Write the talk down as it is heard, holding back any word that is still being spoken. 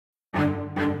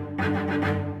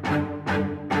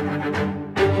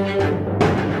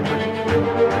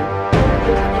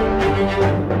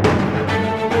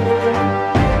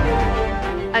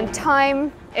And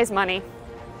time is money.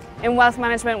 In wealth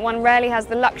management, one rarely has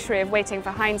the luxury of waiting for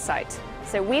hindsight,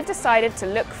 so we've decided to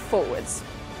look forwards.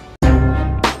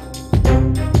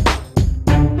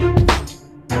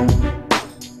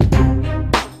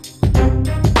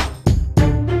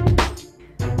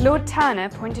 Lord Turner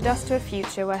pointed us to a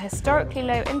future where historically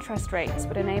low interest rates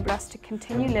would enable us to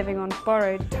continue living on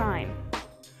borrowed time.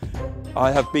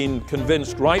 I have been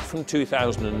convinced right from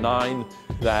 2009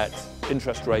 that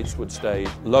interest rates would stay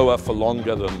lower for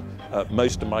longer than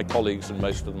most of my colleagues and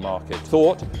most of the market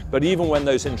thought. But even when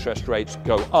those interest rates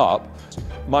go up,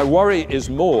 my worry is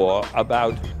more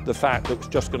about the fact that it's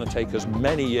just going to take us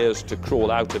many years to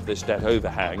crawl out of this debt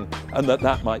overhang, and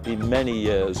that might be many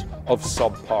years of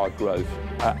subpar growth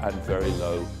and very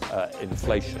low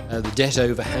inflation. The debt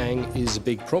overhang is a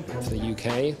big problem for the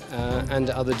UK and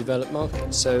other developed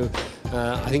markets. So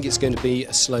I think it's going to be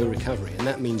a slow recovery, and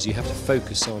that means you have to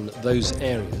focus on those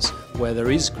areas where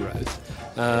there is growth,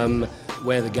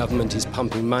 where the government is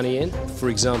pumping money in, for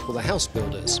example, the house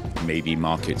builders. Maybe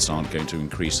markets aren't going to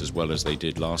increase as well as they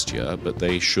did last year, but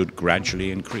they should gradually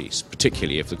increase,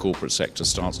 particularly if the corporate sector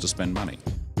starts to spend money.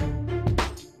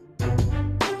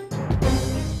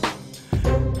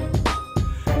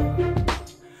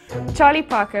 Charlie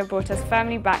Parker brought us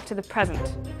firmly back to the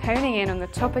present, honing in on the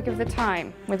topic of the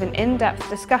time with an in-depth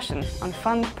discussion on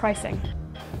fund pricing.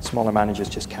 Smaller managers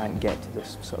just can't get to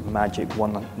this sort of magic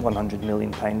 £100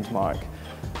 million mark.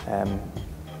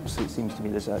 So it seems to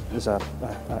me there's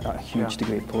a huge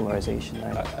degree of polarisation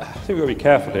now. I think we've got to be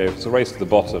careful here. If it's a race to the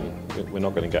bottom, we're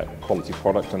not going to get quality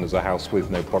product, and as a house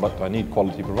with no product, I need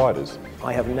quality providers.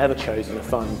 I have never chosen a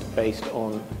fund based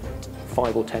on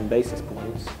 5 or 10 basis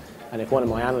points. And if one of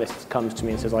my analysts comes to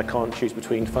me and says I can't choose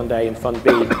between Fund A and Fund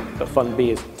B, but Fund B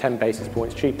is 10 basis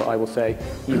points cheaper, I will say,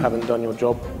 you haven't done your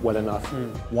job well enough.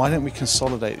 Why don't we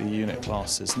consolidate the unit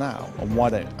classes now? And why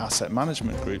don't asset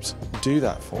management groups do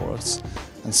that for us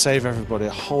and save everybody a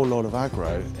whole lot of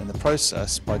aggro in the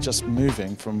process by just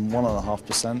moving from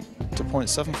 1.5% to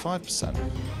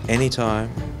 0.75%?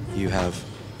 Anytime you have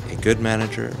a good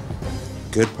manager,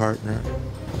 good partner,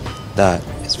 that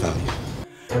is value.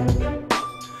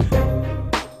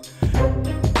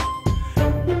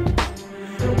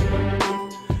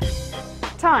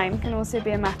 Time can also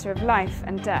be a matter of life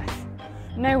and death.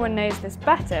 No one knows this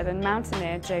better than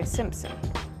mountaineer Joe Simpson.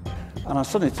 And I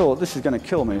suddenly thought, this is going to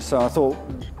kill me, so I thought,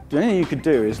 the only thing you could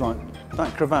do is like,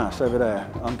 that crevasse over there,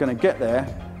 I'm going to get there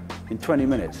in 20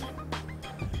 minutes.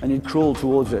 And you'd crawl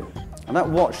towards it. And that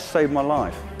watch saved my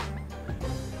life.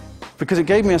 Because it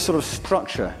gave me a sort of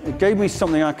structure. It gave me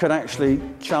something I could actually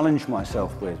challenge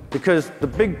myself with. Because the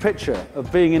big picture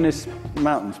of being in these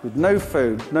mountains with no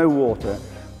food, no water,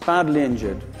 badly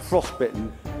injured,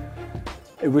 frostbitten,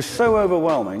 it was so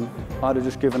overwhelming, I'd have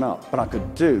just given up. But I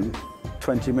could do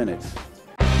 20 minutes.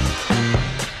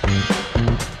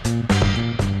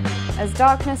 As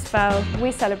darkness fell,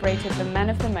 we celebrated the men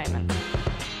of the moment.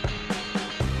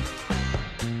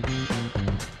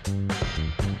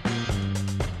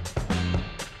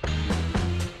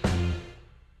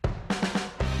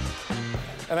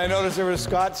 And I noticed there were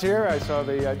Scots here. I saw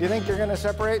the, do you think you're going to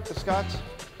separate the Scots?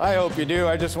 I hope you do.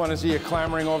 I just want to see you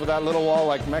clambering over that little wall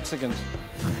like Mexicans.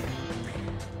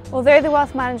 Although the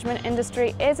wealth management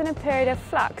industry is in a period of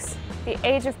flux, the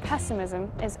age of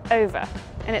pessimism is over,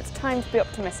 and it's time to be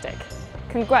optimistic.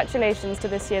 Congratulations to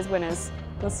this year's winners.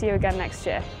 We'll see you again next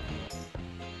year.